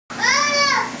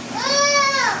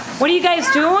What are you guys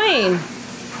doing?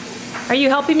 Are you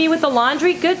helping me with the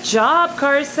laundry? Good job,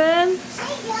 Carson.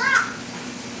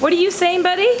 What are you saying,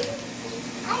 buddy?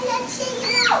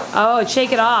 Oh,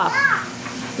 shake it off.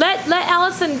 Let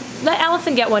Allison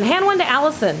get one. Hand one to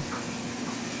Allison.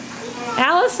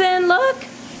 Allison, look.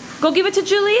 Go give it to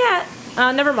Juliet.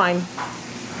 Never mind.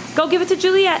 Go give it to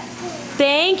Juliet.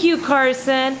 Thank you,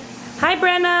 Carson. Hi,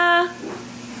 Brenna.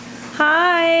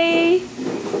 Hi.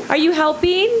 Are you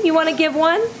helping? You want to give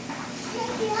one?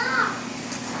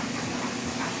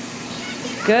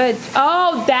 Good.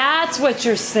 Oh, that's what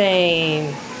you're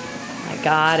saying. I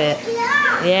got it.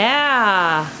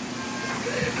 Yeah.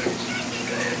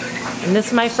 And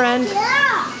this, my friend,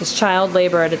 is child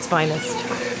labor at its finest.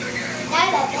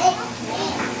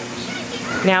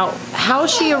 Now, how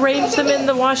she arranged them in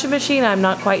the washing machine, I'm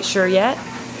not quite sure yet.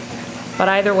 But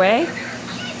either way,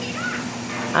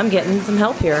 I'm getting some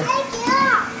help here.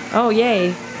 Oh,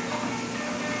 yay.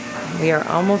 We are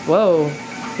almost, whoa.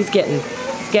 He's getting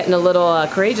a little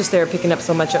courageous there, picking up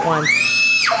so much at once.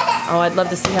 Oh, I'd love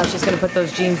to see how she's going to put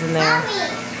those jeans in there.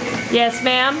 Yes,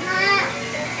 ma'am?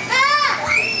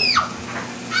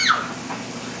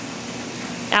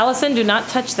 Allison, do not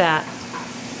touch that.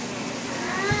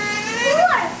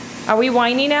 Are we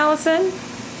whining, Allison?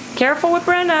 Careful with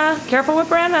Brenna. Careful with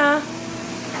Brenna.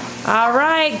 All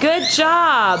right, good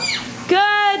job.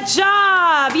 Good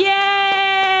job.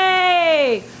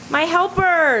 Yay! My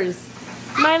helpers.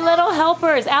 My little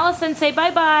helpers. Allison, say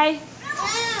bye-bye.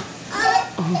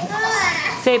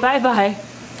 Say bye-bye.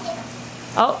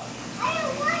 Oh.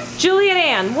 Juliet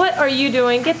Ann, what are you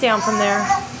doing? Get down from there.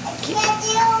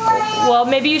 Well,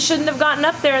 maybe you shouldn't have gotten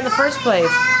up there in the first place.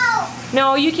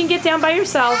 No, you can get down by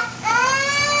yourself.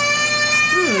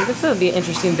 This will be an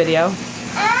interesting video.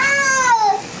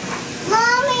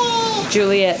 Mommy!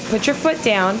 Juliet, put your foot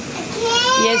down.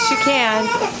 Yes, you can.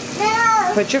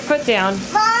 Put your foot down.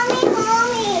 Mommy!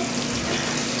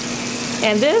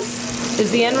 And this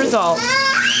is the end result.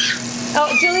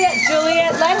 Oh, Juliet,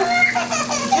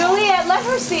 let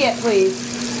her see it, please.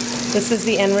 This is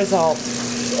the end result.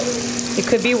 It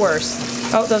could be worse.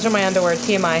 Oh, those are my underwear,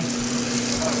 TMI.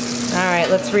 All right,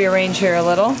 let's rearrange here a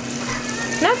little.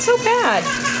 Not so bad.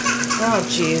 Oh,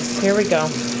 geez. Here we go.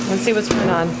 Let's see what's going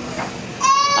on.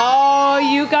 Oh,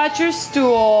 you got your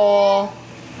stool.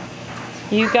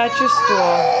 You got your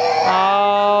stool.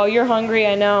 Oh, you're hungry,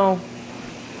 I know.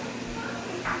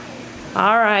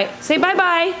 All right. Say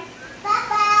bye-bye.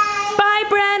 Bye-bye. Bye,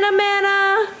 Brenna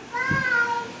Manna.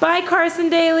 Bye. Bye, Carson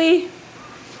Daly.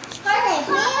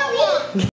 Bye.